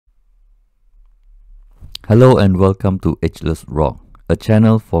Hello and welcome to Ageless Rock, a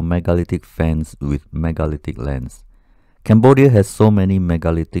channel for megalithic fans with megalithic lens. Cambodia has so many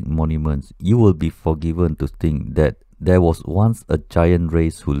megalithic monuments, you will be forgiven to think that there was once a giant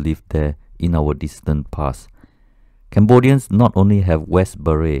race who lived there in our distant past. Cambodians not only have West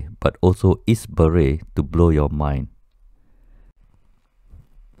Baray but also East Baray to blow your mind.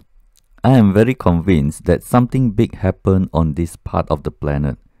 I am very convinced that something big happened on this part of the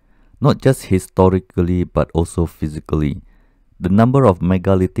planet. Not just historically but also physically. The number of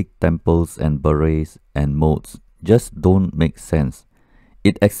megalithic temples and barays and moats just don't make sense.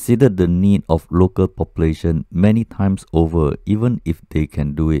 It exceeded the need of local population many times over, even if they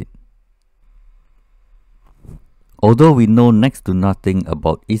can do it. Although we know next to nothing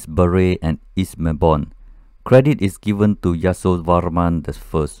about East Baray and East Mebon, credit is given to Yasovarman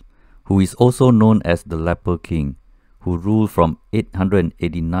I, who is also known as the Leper King, who ruled from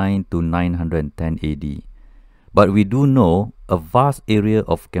 889 to 910 AD. But we do know a vast area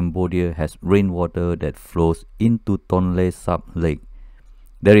of Cambodia has rainwater that flows into Tonle Sap Lake.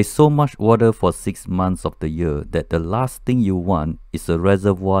 There is so much water for 6 months of the year that the last thing you want is a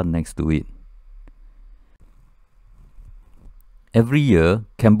reservoir next to it. Every year,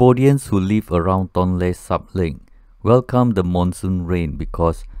 Cambodians who live around Tonle Sap Lake welcome the monsoon rain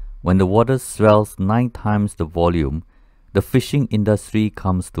because when the water swells 9 times the volume, the fishing industry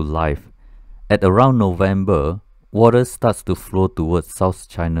comes to life. At around November, water starts to flow towards South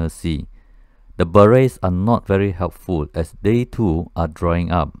China Sea. The barays are not very helpful as they too are drying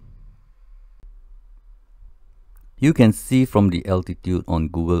up. You can see from the altitude on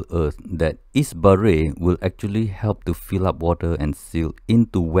Google Earth that East Baray will actually help to fill up water and seal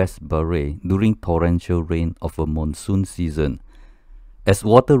into West Baray during torrential rain of a monsoon season. As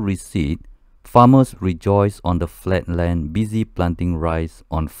water recedes, farmers rejoice on the flat land, busy planting rice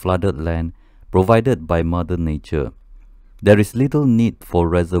on flooded land provided by Mother Nature. There is little need for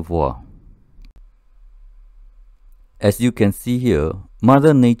reservoir. As you can see here,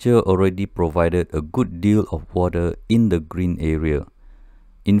 Mother Nature already provided a good deal of water in the green area.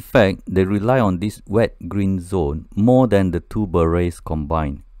 In fact, they rely on this wet green zone more than the two barays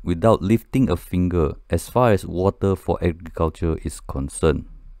combined, without lifting a finger as far as water for agriculture is concerned.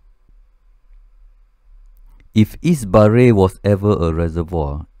 If East Baray was ever a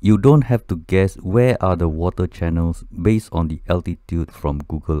reservoir, you don't have to guess where are the water channels based on the altitude from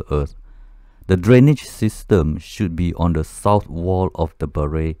Google Earth. The drainage system should be on the south wall of the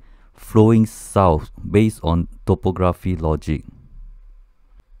Baray, flowing south based on topography logic.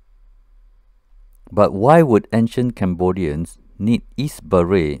 But why would ancient Cambodians need East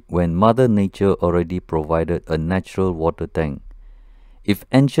Baray when Mother Nature already provided a natural water tank? If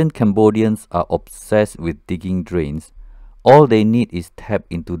ancient Cambodians are obsessed with digging drains, all they need is tap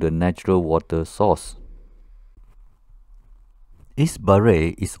into the natural water source. East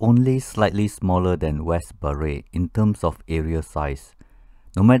Baray is only slightly smaller than West Baray in terms of area size.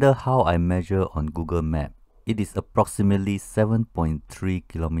 No matter how I measure on Google Maps, it is approximately 7.3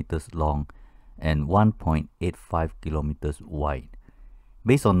 kilometers long and 1.85 kilometers wide.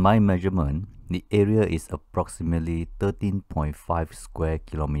 Based on my measurement, the area is approximately 13.5 square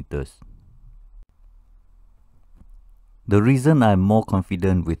kilometers. The reason I am more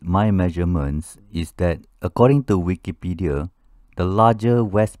confident with my measurements is that, according to Wikipedia, the larger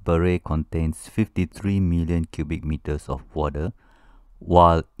West Baray contains 53 million cubic meters of water,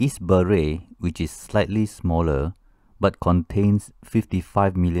 while East Baray, which is slightly smaller, but contains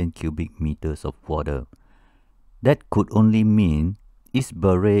 55 million cubic meters of water. That could only mean East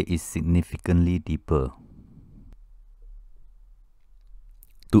Baray is significantly deeper.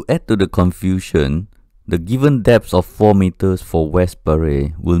 To add to the confusion, the given depth of 4 meters for West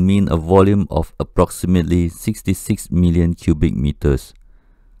Baray will mean a volume of approximately 66 million cubic meters.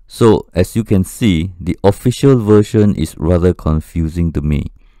 So, as you can see, the official version is rather confusing to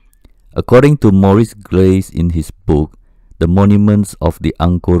me. According to Maurice Glaze in his book, The Monuments of the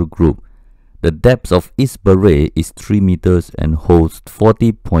Angkor Group, the depth of East Baray is 3 meters and holds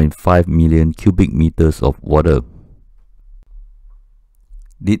 40.5 million cubic meters of water.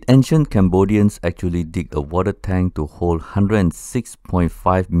 Did ancient Cambodians actually dig a water tank to hold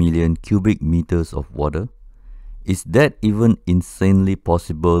 106.5 million cubic meters of water? Is that even insanely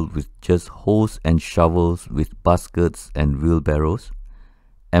possible with just hoes and shovels with baskets and wheelbarrows?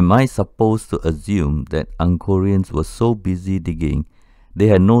 Am I supposed to assume that Angkorians were so busy digging they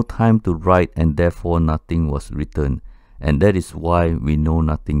had no time to write and therefore nothing was written, and that is why we know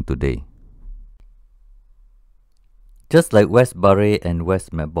nothing today? Just like West Baray and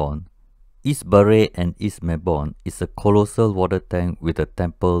West Mebon, East Baray and East Mebon is a colossal water tank with a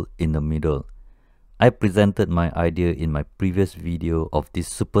temple in the middle. I presented my idea in my previous video of this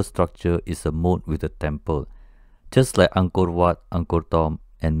superstructure is a moat with a temple, just like Angkor Wat, Angkor Thom,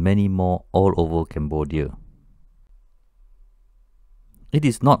 and many more all over Cambodia. It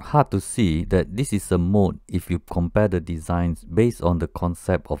is not hard to see that this is a moat if you compare the designs based on the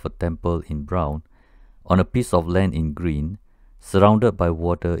concept of a temple in brown, on a piece of land in green, surrounded by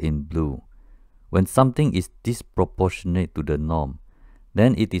water in blue. When something is disproportionate to the norm,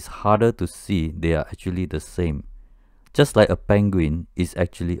 then it is harder to see they are actually the same, just like a penguin is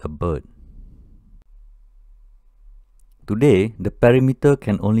actually a bird. Today, the perimeter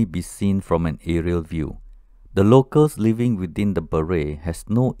can only be seen from an aerial view. The locals living within the Baray has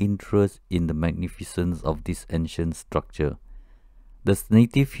no interest in the magnificence of this ancient structure. The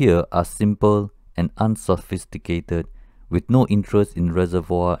natives here are simple and unsophisticated, with no interest in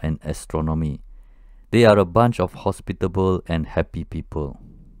reservoir and astronomy. They are a bunch of hospitable and happy people.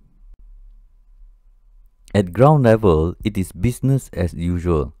 At ground level, it is business as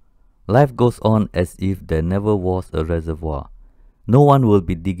usual. Life goes on as if there never was a reservoir. No one will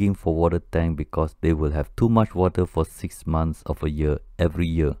be digging for water tank because they will have too much water for 6 months of a year every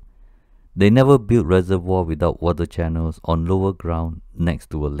year. They never build reservoir without water channels on lower ground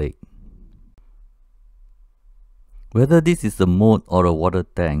next to a lake. Whether this is a moat or a water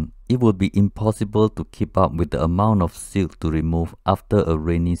tank, it will be impossible to keep up with the amount of silt to remove after a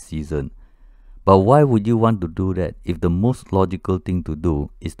rainy season. But why would you want to do that if the most logical thing to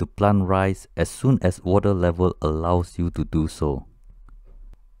do is to plant rice as soon as water level allows you to do so?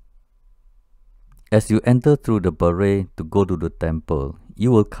 As you enter through the Baray to go to the temple, you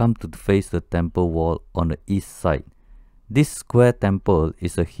will come to face the temple wall on the east side. This square temple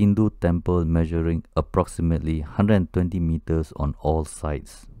is a Hindu temple measuring approximately 120 meters on all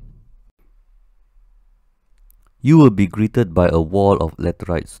sides. You will be greeted by a wall of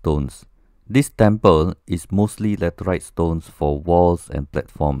laterite stones. This temple is mostly laterite stones for walls and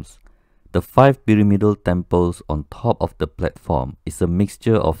platforms. The 5 pyramidal temples on top of the platform is a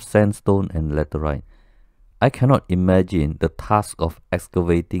mixture of sandstone and laterite. I cannot imagine the task of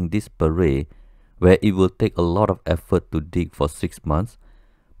excavating this Baray, where it will take a lot of effort to dig for 6 months,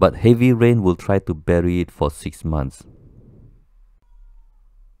 but heavy rain will try to bury it for 6 months.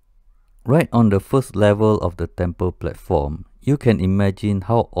 Right on the first level of the temple platform, you can imagine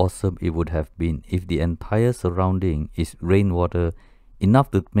how awesome it would have been if the entire surrounding is rainwater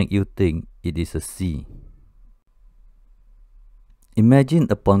enough to make you think it is a sea. Imagine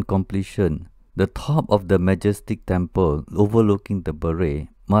upon completion, the top of the majestic temple overlooking the Baray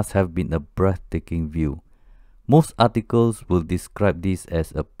must have been a breathtaking view. Most articles will describe this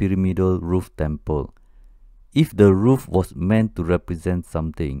as a pyramidal roof temple. If the roof was meant to represent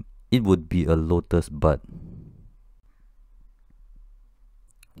something, it would be a lotus bud.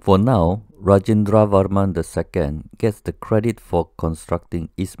 For now, Rajendra Varman II gets the credit for constructing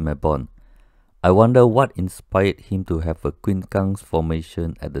East Mebon. I wonder what inspired him to have a quincunx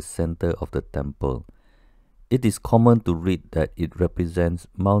formation at the center of the temple. It is common to read that it represents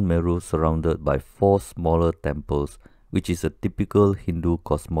Mount Meru surrounded by 4 smaller temples, which is a typical Hindu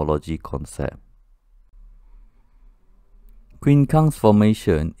cosmology concept. Quincunx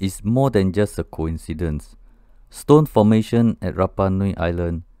formation is more than just a coincidence. Stone formation at Rapa Nui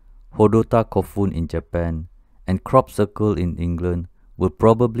Island, Hodota Kofun in Japan, and crop circle in England will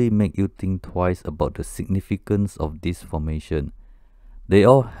probably make you think twice about the significance of this formation. They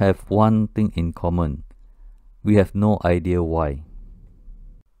all have one thing in common. We have no idea why.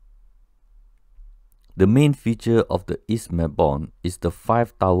 The main feature of the East Mebon is the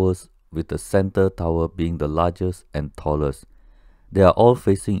 5 towers, with the center tower being the largest and tallest. They are all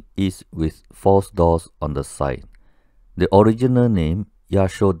facing east with false doors on the side. The original name,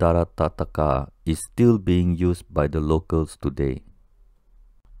 Yashodhara Tataka, is still being used by the locals today.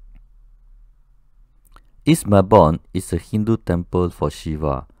 East Mebon is a Hindu temple for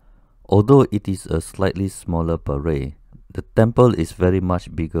Shiva. Although it is a slightly smaller Baray, the temple is very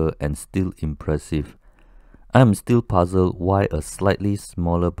much bigger and still impressive. I am still puzzled why a slightly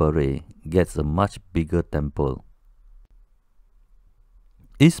smaller Baray gets a much bigger temple.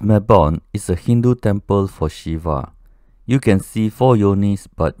 East Mebon is a Hindu temple for Shiva. You can see 4 yonis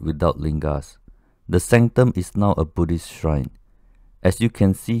but without lingas. The sanctum is now a Buddhist shrine. As you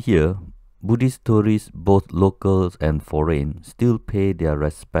can see here, Buddhist tourists, both locals and foreign, still pay their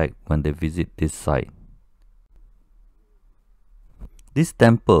respect when they visit this site. This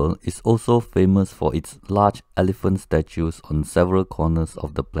temple is also famous for its large elephant statues on several corners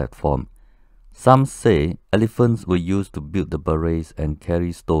of the platform. Some say elephants were used to build the Barays and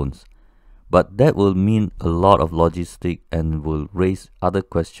carry stones, but that will mean a lot of logistics and will raise other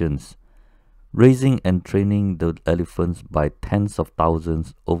questions. Raising and training the elephants by tens of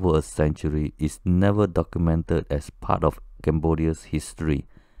thousands over a century is never documented as part of Cambodia's history.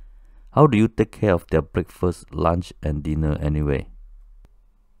 How do you take care of their breakfast, lunch and dinner anyway?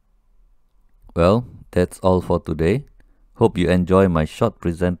 Well, that's all for today. Hope you enjoy my short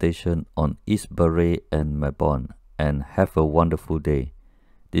presentation on East Baray and Mebon, and have a wonderful day.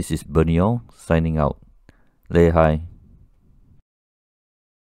 This is Benio signing out. Lehai.